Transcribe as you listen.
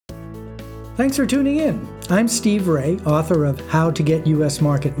Thanks for tuning in. I'm Steve Raye, author of How to Get U.S.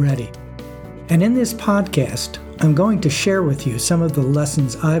 Market Ready. And in this podcast, I'm going to share with you some of the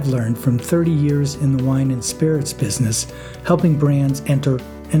lessons I've learned from 30 years in the wine and spirits business, helping brands enter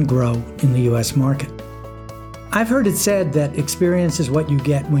and grow in the U.S. market. I've heard it said that experience is what you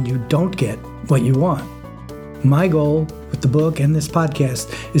get when you don't get what you want. My goal with the book and this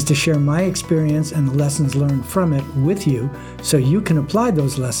podcast is to share my experience and the lessons learned from it with you so you can apply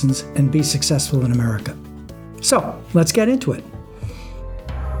those lessons and be successful in America. So, let's get into it.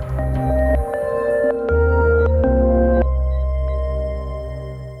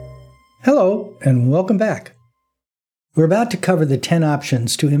 Hello, and welcome back. We're about to cover the 10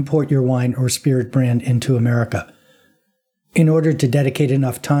 options to import your wine or spirit brand into America. In order to dedicate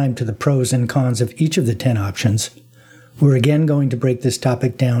enough time to the pros and cons of each of the 10 options, we're again going to break this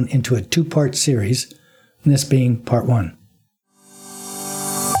topic down into a two-part series, this being part 1.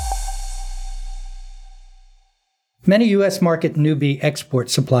 Many U.S. market newbie export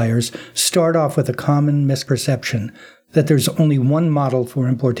suppliers start off with a common misperception that there's only one model for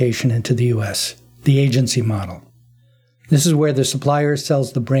importation into the U.S., the agency model. This is where the supplier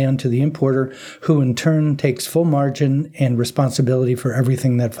sells the brand to the importer, who in turn takes full margin and responsibility for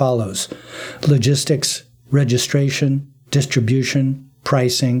everything that follows: logistics, registration, distribution,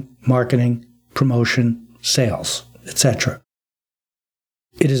 pricing, marketing, promotion, sales, etc.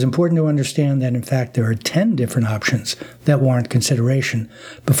 It is important to understand that, in fact, there are 10 different options that warrant consideration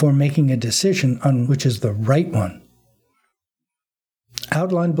before making a decision on which is the right one.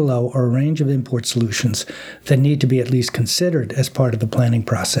 Outlined below are a range of import solutions that need to be at least considered as part of the planning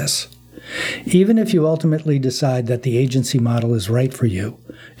process. Even if you ultimately decide that the agency model is right for you,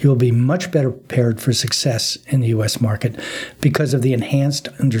 you will be much better prepared for success in the U.S. market because of the enhanced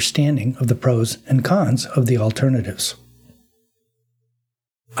understanding of the pros and cons of the alternatives.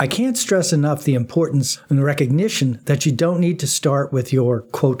 I can't stress enough the importance and the recognition that you don't need to start with your,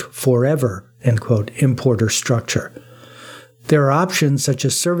 quote, forever, end quote, importer structure. There are options such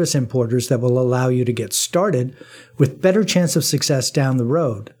as service importers that will allow you to get started with better chance of success down the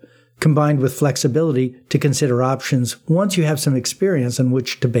road, combined with flexibility to consider options once you have some experience on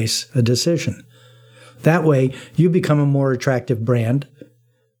which to base a decision. That way, you become a more attractive brand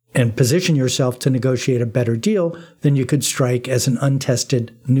and position yourself to negotiate a better deal than you could strike as an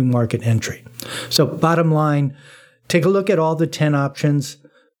untested new market entry. So bottom line, take a look at all the 10 options,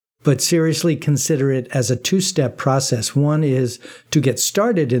 but seriously consider it as a two-step process. One is to get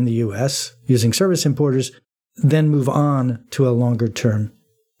started in the U.S. using service importers, then move on to a longer-term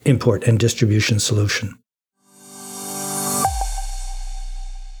import and distribution solution.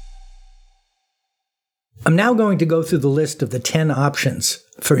 I'm now going to go through the list of the 10 options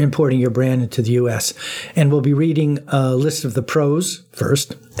for importing your brand into the U.S., and we'll be reading a list of the pros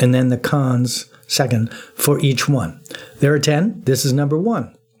first, and then the cons second for each one. There are 10. This is number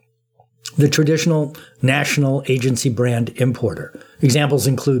 1. The traditional national agency brand importer. Examples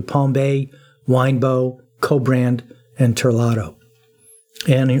include Palm Bay, Winebow, Co-Brand, and Terlato.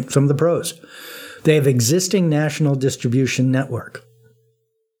 And some of the pros. They have existing national distribution network.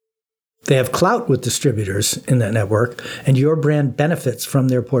 They have clout with distributors in that network, and your brand benefits from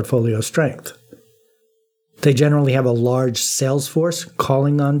their portfolio strength. They generally have a large sales force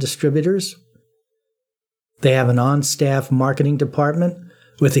calling on distributors. They have an on-staff marketing department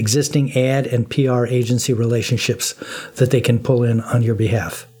with existing ad and PR agency relationships that they can pull in on your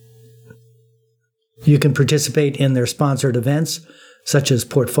behalf. You can participate in their sponsored events, such as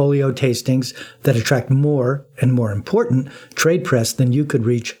portfolio tastings that attract more, and more important, trade press than you could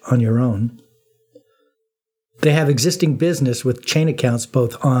reach on your own. They have existing business with chain accounts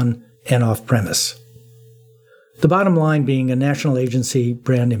both on and off premise. The bottom line being a national agency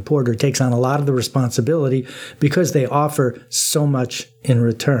brand importer takes on a lot of the responsibility because they offer so much in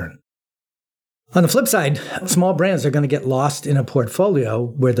return. On the flip side, small brands are going to get lost in a portfolio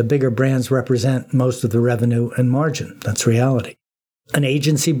where the bigger brands represent most of the revenue and margin. That's reality. An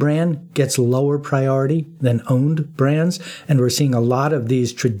agency brand gets lower priority than owned brands, and we're seeing a lot of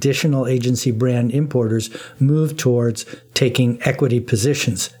these traditional agency brand importers move towards taking equity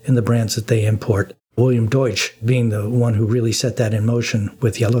positions in the brands that they import. William Deutsch being the one who really set that in motion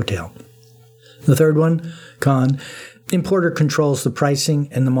with Yellowtail. The third one, con, importer controls the pricing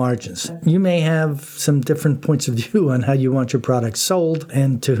and the margins. You may have some different points of view on how you want your product sold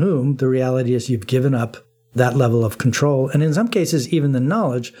and to whom. The reality is you've given up that level of control, and in some cases even the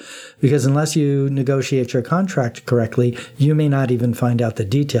knowledge, because unless you negotiate your contract correctly, you may not even find out the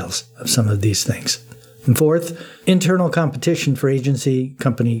details of some of these things. And fourth, internal competition for agency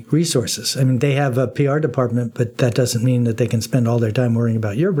company resources. I mean, they have a PR department, but that doesn't mean that they can spend all their time worrying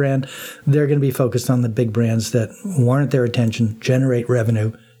about your brand. They're going to be focused on the big brands that warrant their attention, generate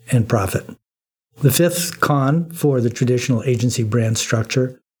revenue, and profit. The fifth con for the traditional agency brand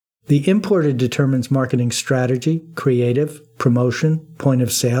structure: the importer determines marketing strategy, creative, promotion, point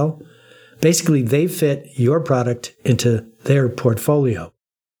of sale. Basically, they fit your product into their portfolio.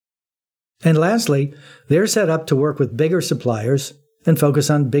 And lastly, they're set up to work with bigger suppliers and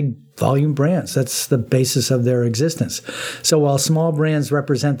focus on big volume brands. That's the basis of their existence. So while small brands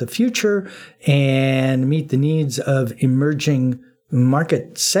represent the future and meet the needs of emerging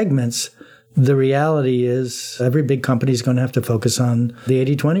market segments, the reality is every big company is going to have to focus on the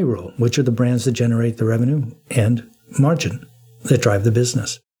 80-20 rule, which are the brands that generate the revenue and margin that drive the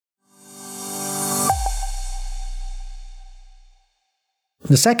business.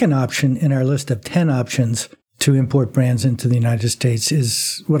 The second option in our list of 10 options to import brands into the United States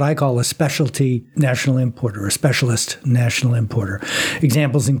is what I call a specialty national importer, a specialist national importer.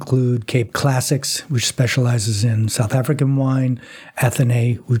 Examples include Cape Classics, which specializes in South African wine,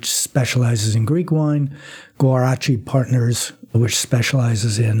 Athenae, which specializes in Greek wine, Guarachi Partners, which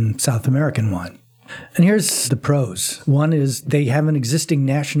specializes in South American wine. And here's the pros. One is they have an existing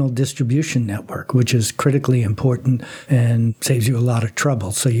national distribution network, which is critically important and saves you a lot of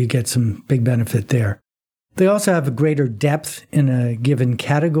trouble. So you get some big benefit there. They also have a greater depth in a given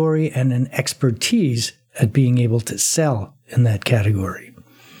category and an expertise at being able to sell in that category.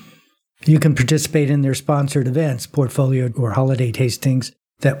 You can participate in their sponsored events, portfolio or holiday tastings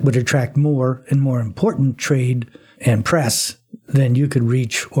that would attract more and more important trade and press than you could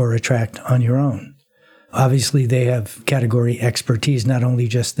reach or attract on your own. Obviously, they have category expertise, not only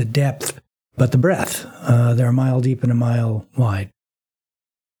just the depth, but the breadth. They're a mile deep and a mile wide.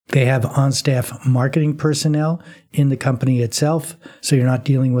 They have on-staff marketing personnel in the company itself, so you're not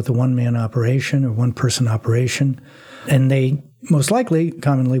dealing with a one-man operation or one-person operation. And they most likely,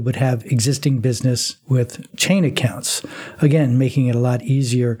 commonly, would have existing business with chain accounts, again, making it a lot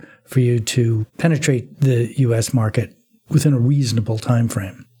easier for you to penetrate the U.S. market within a reasonable time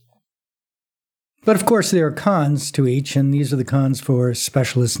frame. But of course, there are cons to each, and these are the cons for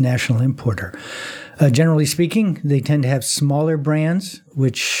specialist national importer. Generally speaking, they tend to have smaller brands,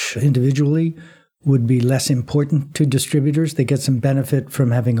 which individually would be less important to distributors. They get some benefit from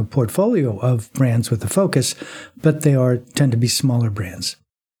having a portfolio of brands with a focus, but they tend to be smaller brands.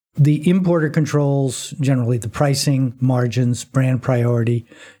 The importer controls generally the pricing, margins, brand priority,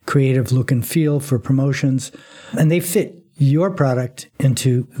 creative look and feel for promotions, and they fit your product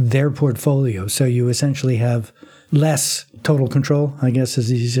into their portfolio. So you essentially have less total control, I guess is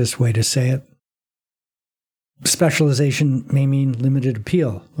the easiest way to say it. Specialization may mean limited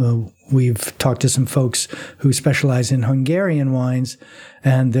appeal. We've talked to some folks who specialize in Hungarian wines,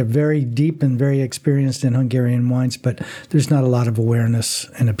 and they're very deep and very experienced in Hungarian wines, but there's not a lot of awareness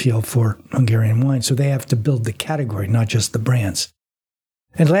and appeal for Hungarian wine. So they have to build the category, not just the brands.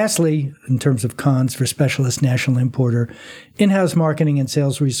 And lastly, in terms of cons for specialist national importer, in-house marketing and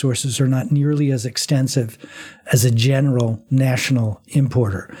sales resources are not nearly as extensive as a general national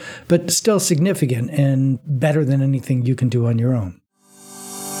importer, but still significant and better than anything you can do on your own.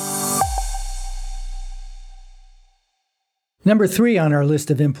 Number 3 on our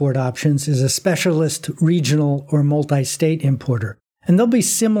list of import options is a specialist regional or multi-state importer. And they'll be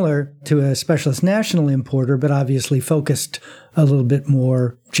similar to a specialist national importer, but obviously focused a little bit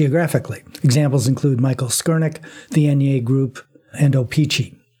more geographically. Examples include Michael Skurnik, the Enier Group, and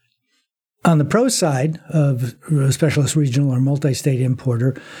O-Pee-Chee. On the pro side of a specialist regional or multi-state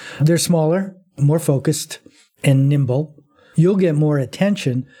importer, they're smaller, more focused, and nimble. You'll get more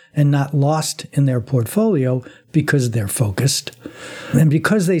attention and not lost in their portfolio because they're focused. And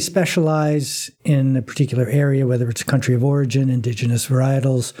because they specialize in a particular area, whether it's country of origin, indigenous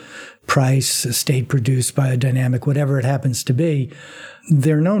varietals, price, estate produced, biodynamic, whatever it happens to be,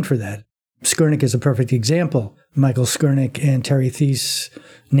 they're known for that. Skurnik is a perfect example. Michael Skurnik and Terry Thies'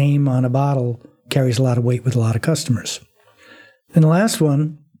 name on a bottle carries a lot of weight with a lot of customers. And the last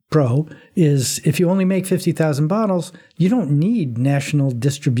one, pro, is if you only make 50,000 bottles, you don't need national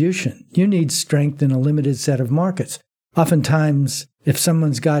distribution. You need strength in a limited set of markets. Oftentimes, if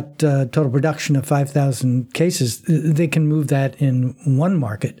someone's got total production of 5,000 cases, they can move that in one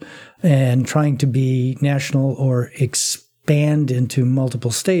market. And trying to be national or expand into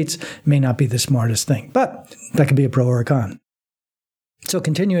multiple states may not be the smartest thing. But that could be a pro or a con. So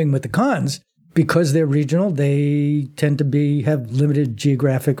continuing with the cons, because they're regional, they tend to have limited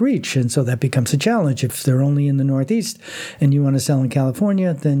geographic reach. And so that becomes a challenge. If they're only in the Northeast and you want to sell in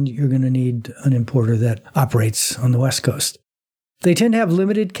California, then you're going to need an importer that operates on the West Coast. They tend to have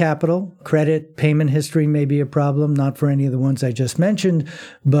limited capital. Credit, payment history may be a problem, not for any of the ones I just mentioned,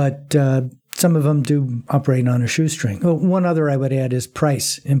 but some of them do operate on a shoestring. One other I would add is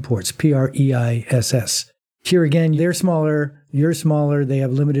Price Imports, Preiss. Here again, they're smaller, you're smaller, they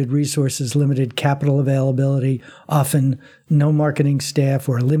have limited resources, limited capital availability, often no marketing staff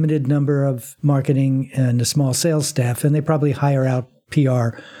or a limited number of marketing and a small sales staff, and they probably hire out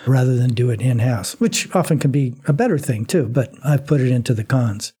PR rather than do it in-house, which often can be a better thing too, but I've put it into the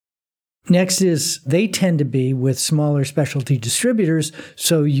cons. Next is they tend to be with smaller specialty distributors,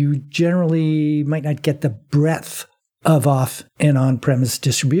 so you generally might not get the breadth of off and on-premise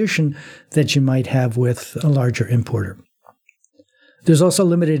distribution that you might have with a larger importer. There's also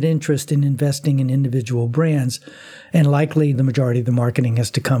limited interest in investing in individual brands, and likely the majority of the marketing has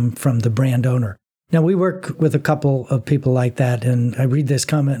to come from the brand owner. Now, we work with a couple of people like that, and I read this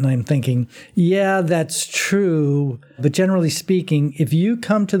comment and I'm thinking, yeah, that's true. But generally speaking, if you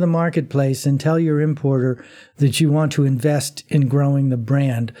come to the marketplace and tell your importer that you want to invest in growing the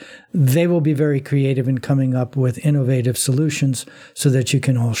brand, they will be very creative in coming up with innovative solutions so that you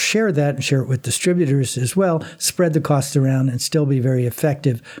can all share that and share it with distributors as well, spread the costs around, and still be very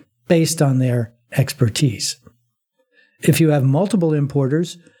effective based on their expertise. If you have multiple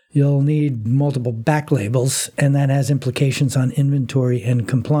importers, you'll need multiple back labels, and that has implications on inventory and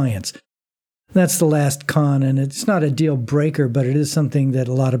compliance. That's the last con, and it's not a deal breaker, but it is something that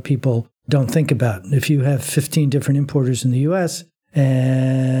a lot of people don't think about. If you have 15 different importers in the U.S.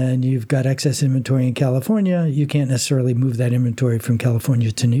 and you've got excess inventory in California, you can't necessarily move that inventory from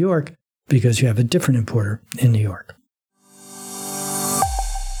California to New York because you have a different importer in New York.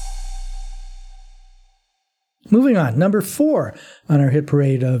 Moving on, number 4 on our hit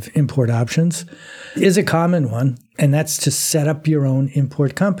parade of import options is a common one, and that's to set up your own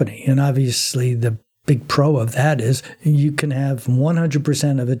import company. And obviously, the big pro of that is you can have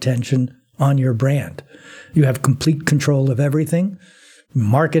 100% of attention on your brand. You have complete control of everything: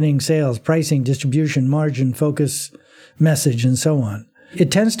 marketing, sales, pricing, distribution, margin, focus, message, and so on.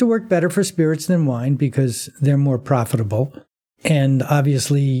 It tends to work better for spirits than wine because they're more profitable. And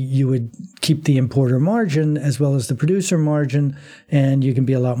obviously, you would keep the importer margin as well as the producer margin, and you can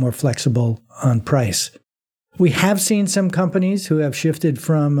be a lot more flexible on price. We have seen some companies who have shifted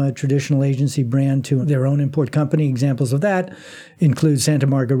from a traditional agency brand to their own import company. Examples of that include Santa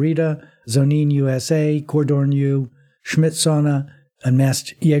Margarita, Zonin USA, Cordon U, Schmidt Sauna, and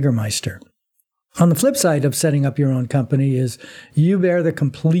Mast Jägermeister. On the flip side of setting up your own company is you bear the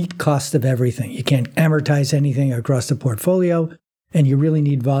complete cost of everything. You can't amortize anything across the portfolio, and you really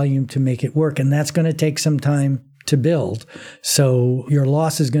need volume to make it work. And that's going to take some time to build. So your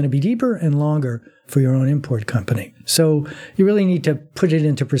loss is going to be deeper and longer for your own import company. So you really need to put it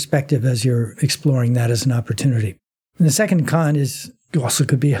into perspective as you're exploring that as an opportunity. And the second con is also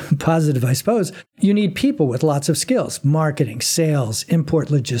could be a positive, I suppose. You need people with lots of skills: marketing, sales, import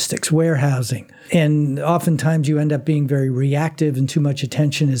logistics, warehousing. And oftentimes you end up being very reactive and too much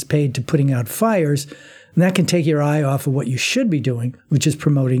attention is paid to putting out fires. And that can take your eye off of what you should be doing, which is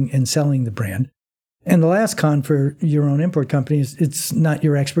promoting and selling the brand. And the last con for your own import company is it's not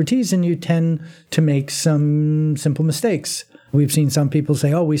your expertise, and you tend to make some simple mistakes. We've seen some people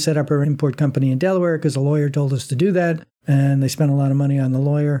say, we set up our import company in Delaware because a lawyer told us to do that. And they spent a lot of money on the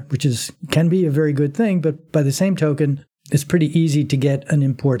lawyer, which can be a very good thing. But by the same token, it's pretty easy to get an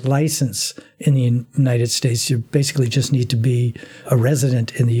import license in the United States. You basically just need to be a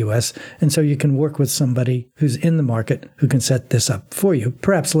resident in the U.S. And so you can work with somebody who's in the market who can set this up for you,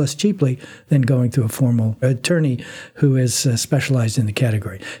 perhaps less cheaply than going through a formal attorney who is specialized in the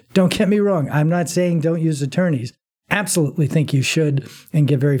category. Don't get me wrong. I'm not saying don't use attorneys. Absolutely think you should, and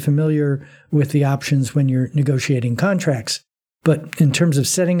get very familiar with the options when you're negotiating contracts. But in terms of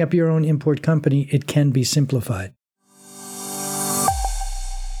setting up your own import company, it can be simplified.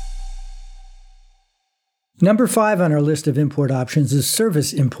 Number 5 on our list of import options is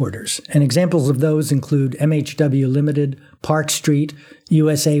service importers, and examples of those include MHW Limited, Park Street,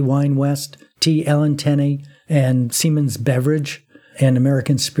 USA Wine West, T. Ellen Tenney, and Siemens Beverage, and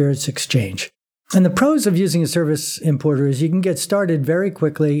American Spirits Exchange. And the pros of using a service importer is you can get started very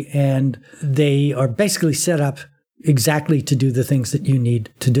quickly, and they are basically set up exactly to do the things that you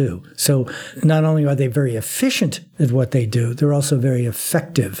need to do. So not only are they very efficient at what they do, they're also very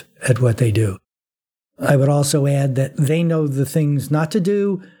effective at what they do. I would also add that they know the things not to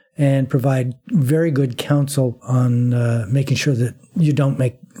do, and provide very good counsel on making sure that you don't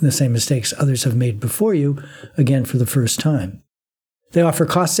make the same mistakes others have made before you, again, for the first time. They offer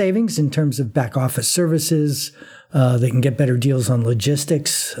cost savings in terms of back office services. They can get better deals on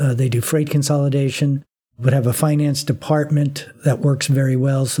logistics. They do freight consolidation, but have a finance department that works very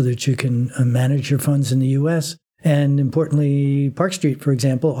well so that you can manage your funds in the U.S. And importantly, Park Street, for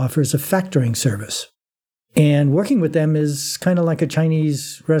example, offers a factoring service. And working with them is kind of like a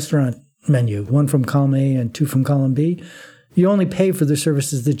Chinese restaurant menu, 1 from column A and 2 from column B. You only pay for the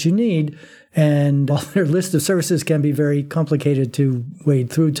services that you need, and while their list of services can be very complicated to wade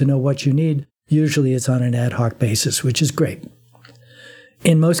through to know what you need, usually it's on an ad hoc basis, which is great.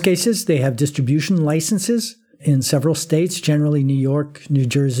 In most cases, they have distribution licenses in several states, generally New York, New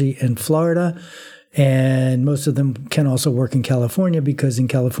Jersey, and Florida. And most of them can also work in California because in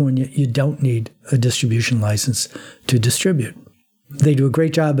California, you don't need a distribution license to distribute. They do a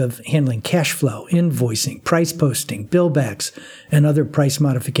great job of handling cash flow, invoicing, price posting, bill backs, and other price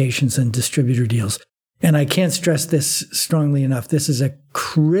modifications and distributor deals. And I can't stress this strongly enough. This is a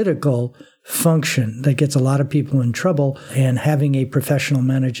critical function that gets a lot of people in trouble, and having a professional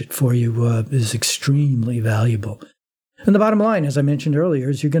manage it for you is extremely valuable. And the bottom line, as I mentioned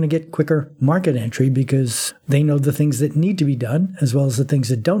earlier, is you're going to get quicker market entry because they know the things that need to be done as well as the things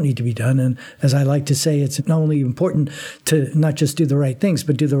that don't need to be done. And as I like to say, it's not only important to not just do the right things,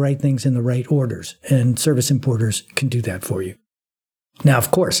 but do the right things in the right orders. And service importers can do that for you. Now, of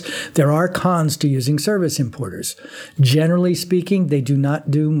course, there are cons to using service importers. Generally speaking, they do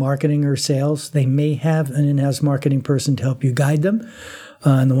not do marketing or sales. They may have an in-house marketing person to help you guide them.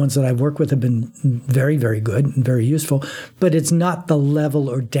 And the ones that I've worked with have been very, very good and very useful. But it's not the level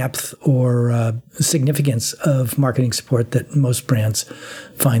or depth or significance of marketing support that most brands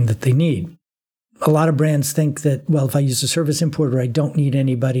find that they need. A lot of brands think that, well, if I use a service importer, I don't need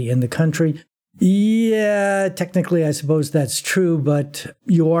anybody in the country. Yeah, technically, I suppose that's true, but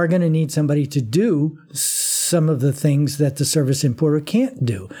you are going to need somebody to do some of the things that the service importer can't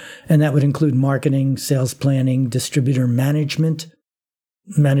do. And that would include marketing, sales planning, distributor management,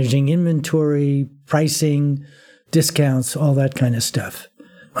 managing inventory, pricing, discounts, all that kind of stuff.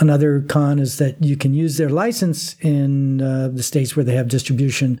 Another con is that you can use their license in the states where they have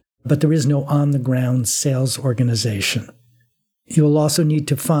distribution, but there is no on-the-ground sales organization. You'll also need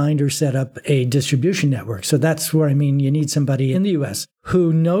to find or set up a distribution network. So that's where, you need somebody in the U.S.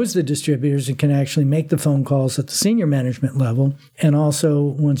 who knows the distributors and can actually make the phone calls at the senior management level. And also,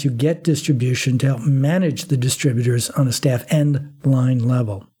 once you get distribution, to help manage the distributors on a staff and line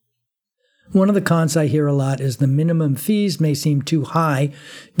level. One of the cons I hear a lot is the minimum fees may seem too high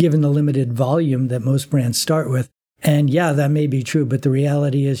given the limited volume that most brands start with. And yeah, that may be true, but the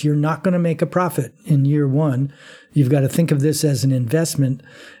reality is you're not going to make a profit in year one. You've got to think of this as an investment,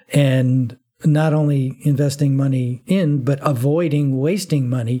 and not only investing money in, but avoiding wasting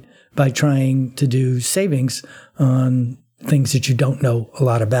money by trying to do savings on things that you don't know a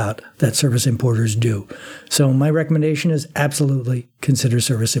lot about that service importers do. So my recommendation is absolutely consider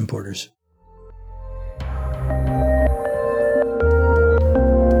service importers.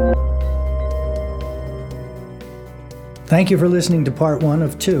 Thank you for listening to part 1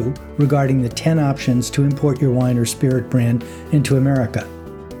 of 2 regarding the 10 options to import your wine or spirit brand into America.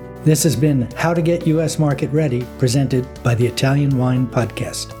 This has been How to Get U.S. Market Ready, presented by the Italian Wine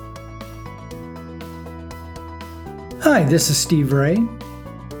Podcast. Hi, this is Steve Raye.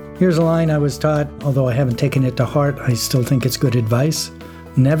 Here's a line I was taught, although I haven't taken it to heart, I still think it's good advice.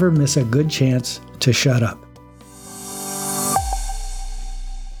 Never miss a good chance to shut up.